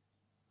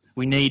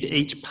 We need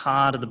each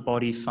part of the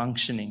body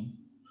functioning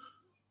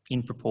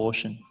in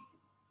proportion.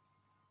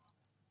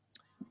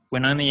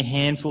 When only a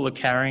handful are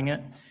carrying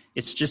it,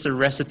 it's just a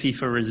recipe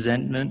for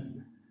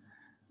resentment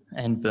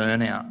and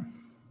burnout.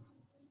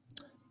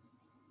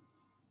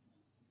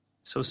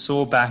 So a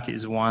sore back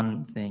is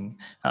one thing.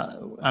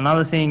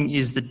 Another thing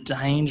is the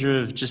danger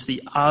of just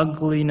the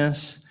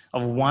ugliness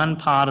of one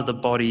part of the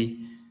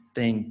body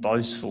being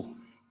boastful.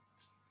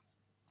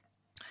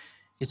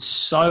 It's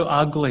so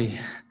ugly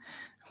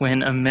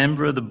when a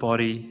member of the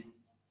body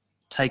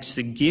takes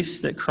the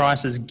gift that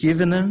Christ has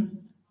given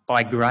them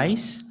by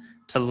grace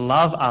to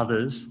love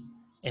others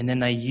and then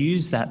they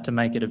use that to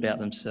make it about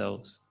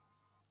themselves.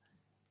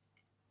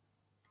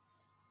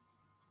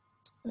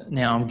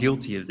 Now, I'm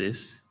guilty of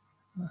this,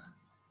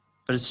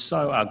 but it's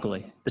so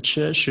ugly. The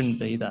church shouldn't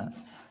be that.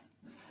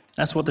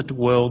 That's what the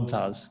world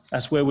does.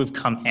 That's where we've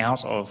come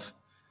out of.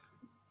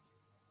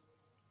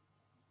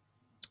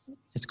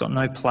 It's got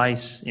no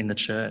place in the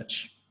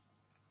church.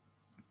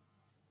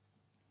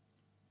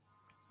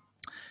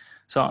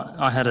 So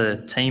I had a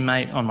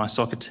teammate on my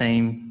soccer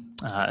team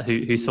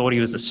who thought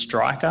he was a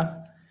striker,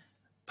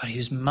 but he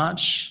was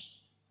much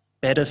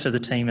better for the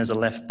team as a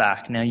left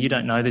back. Now, you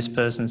don't know this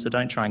person, so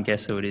don't try and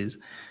guess who it is.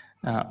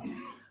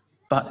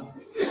 But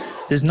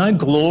there's no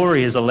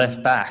glory as a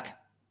left back.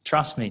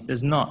 Trust me,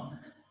 there's not.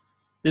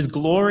 There's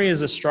glory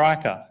as a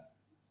striker.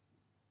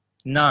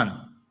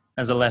 None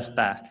as a left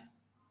back.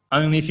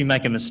 Only if you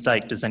make a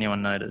mistake does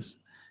anyone notice.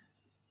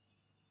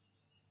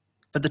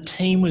 But the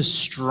team was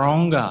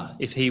stronger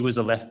if he was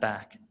a left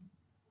back.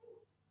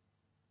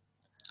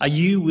 Are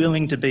you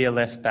willing to be a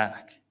left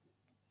back?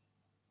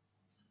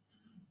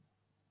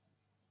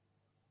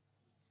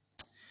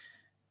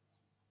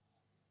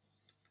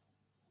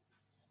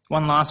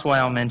 One last way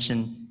I'll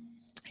mention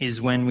is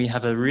when we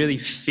have a really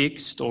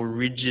fixed or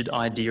rigid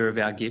idea of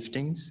our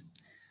giftings.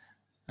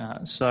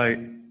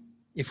 So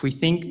if we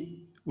think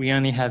we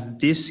only have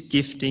this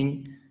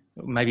gifting,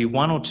 maybe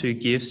one or two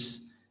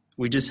gifts,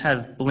 we just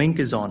have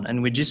blinkers on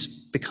and we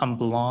just become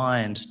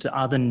blind to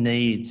other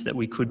needs that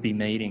we could be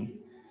meeting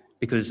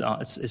because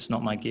it's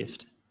not my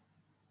gift.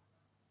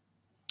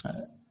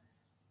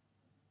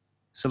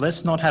 So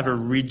let's not have a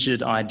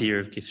rigid idea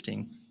of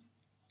gifting.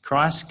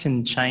 Christ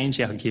can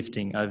change our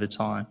gifting over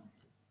time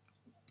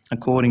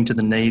according to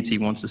the needs he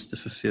wants us to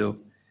fulfill.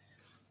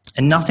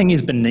 And nothing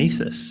is beneath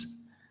us.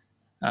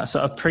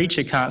 So a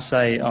preacher can't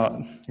say,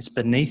 oh, it's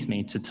beneath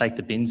me to take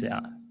the bins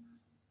out.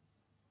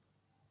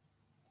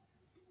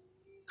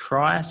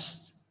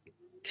 Christ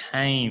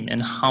came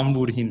and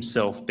humbled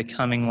himself,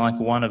 becoming like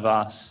one of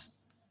us,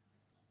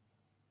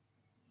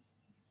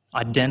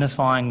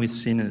 identifying with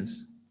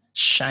sinners,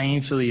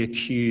 shamefully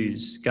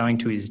accused, going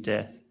to his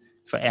death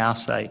for our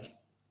sake.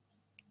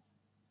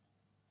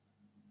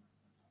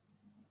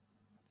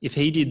 If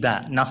he did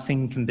that,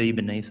 nothing can be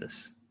beneath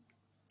us.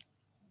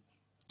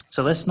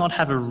 So let's not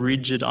have a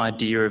rigid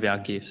idea of our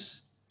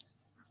gifts.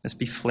 Let's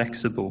be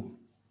flexible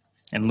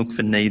and look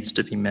for needs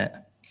to be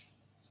met.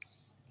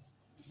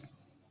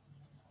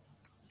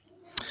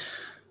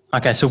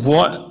 Okay, so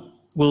what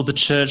will the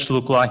church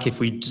look like if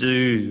we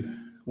do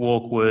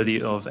walk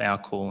worthy of our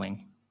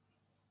calling?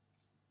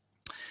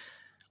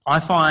 I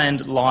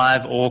find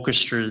live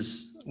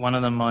orchestras one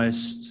of the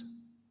most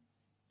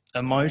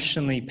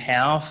emotionally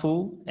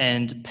powerful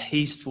and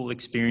peaceful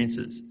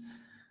experiences.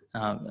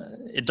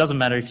 It doesn't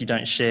matter if you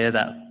don't share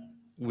that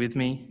with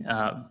me,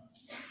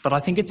 but I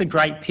think it's a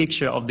great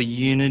picture of the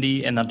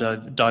unity and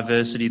the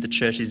diversity the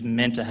church is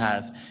meant to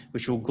have,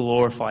 which will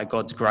glorify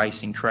God's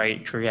grace in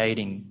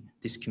creating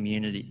this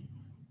community.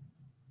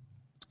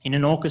 In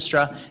an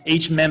orchestra,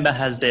 each member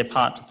has their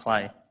part to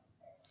play.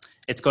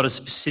 It's got a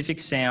specific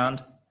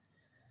sound.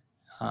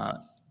 On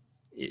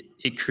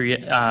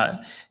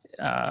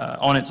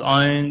its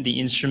own, the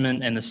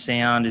instrument and the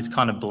sound is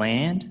kind of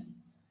bland.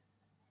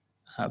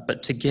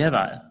 But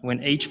together,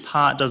 when each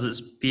part does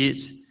its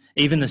bit,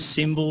 even the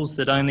cymbals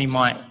that only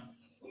might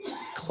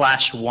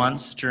clash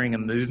once during a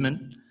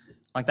movement,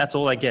 like that's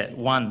all they get,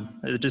 one.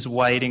 They're just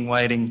waiting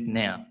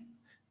now.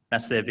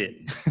 That's their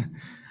bit.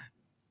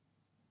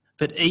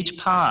 But each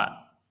part,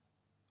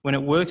 when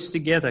it works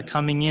together,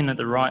 coming in at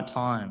the right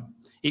time,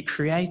 it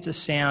creates a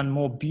sound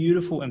more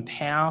beautiful and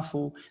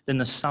powerful than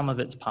the sum of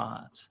its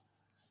parts.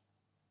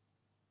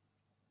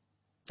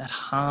 That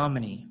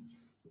harmony.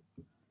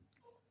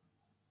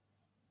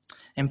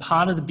 And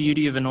part of the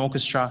beauty of an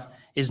orchestra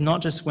is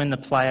not just when the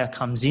player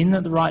comes in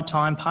at the right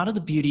time. Part of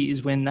the beauty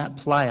is when that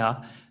player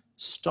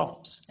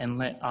stops and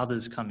let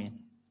others come in.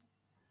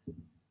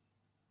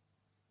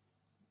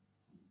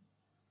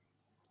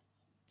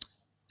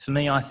 For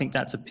me, I think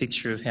that's a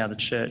picture of how the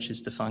church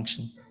is to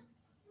function.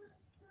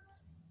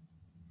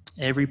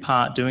 Every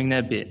part doing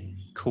their bit,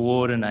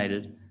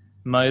 coordinated,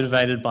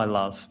 motivated by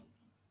love,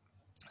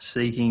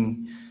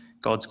 seeking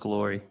God's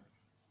glory.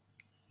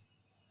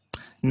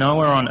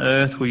 Nowhere on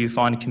earth will you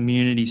find a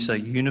community so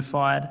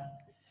unified,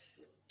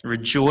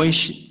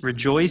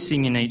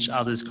 rejoicing in each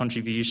other's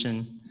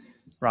contribution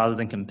rather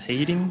than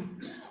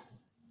competing,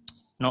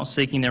 not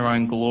seeking their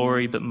own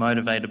glory but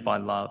motivated by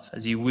love,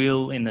 as you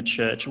will in the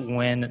church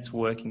when it's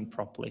working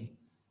properly.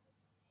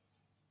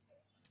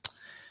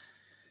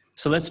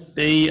 So let's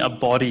be a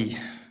body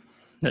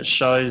that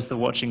shows the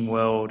watching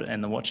world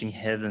and the watching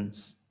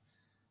heavens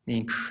the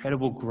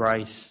incredible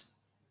grace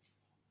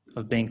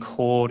of being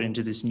called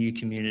into this new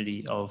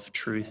community of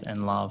truth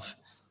and love.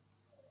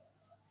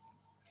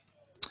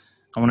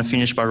 I want to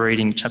finish by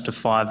reading chapter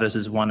 5,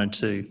 verses 1 and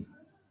 2.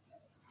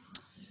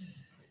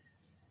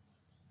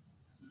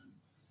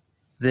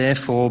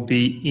 Therefore,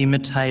 be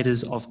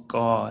imitators of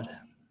God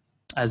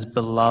as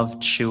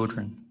beloved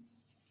children,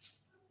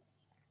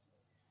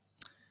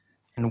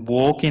 and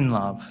walk in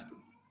love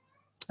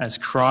as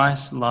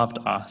Christ loved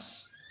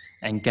us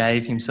and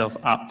gave himself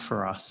up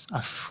for us,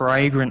 a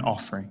fragrant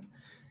offering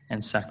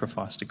and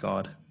sacrifice to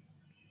God.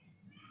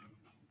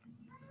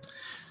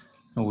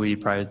 Or will you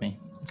pray with me?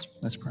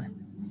 Let's pray.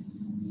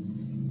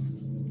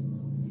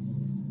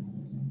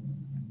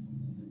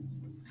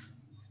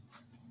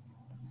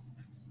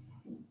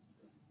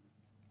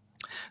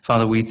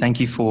 Father, we thank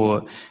you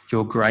for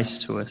your grace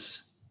to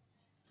us.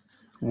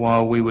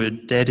 While we were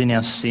dead in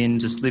our sin,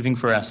 just living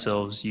for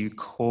ourselves, you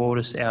called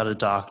us out of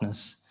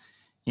darkness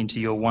into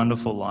your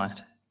wonderful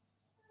light.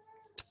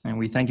 And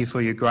we thank you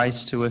for your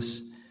grace to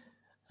us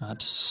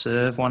to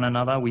serve one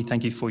another. We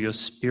thank you for your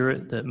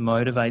Spirit that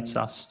motivates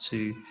us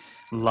to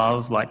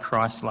love like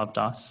Christ loved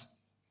us.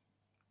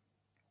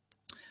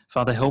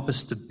 Father, help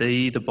us to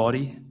be the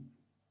body.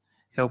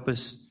 Help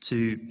us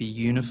to be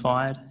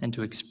unified and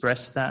to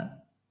express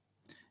that.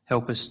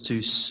 Help us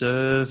to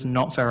serve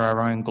not for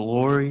our own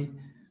glory,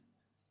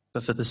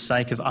 but for the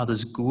sake of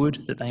others'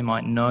 good, that they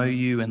might know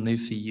you and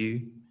live for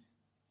you.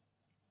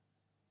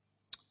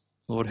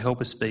 Lord,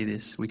 help us be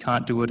this. We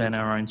can't do it in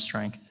our own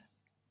strength,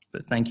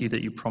 but thank you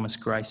that you promise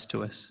grace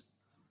to us.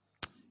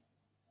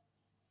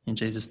 In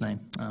Jesus' name,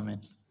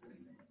 amen.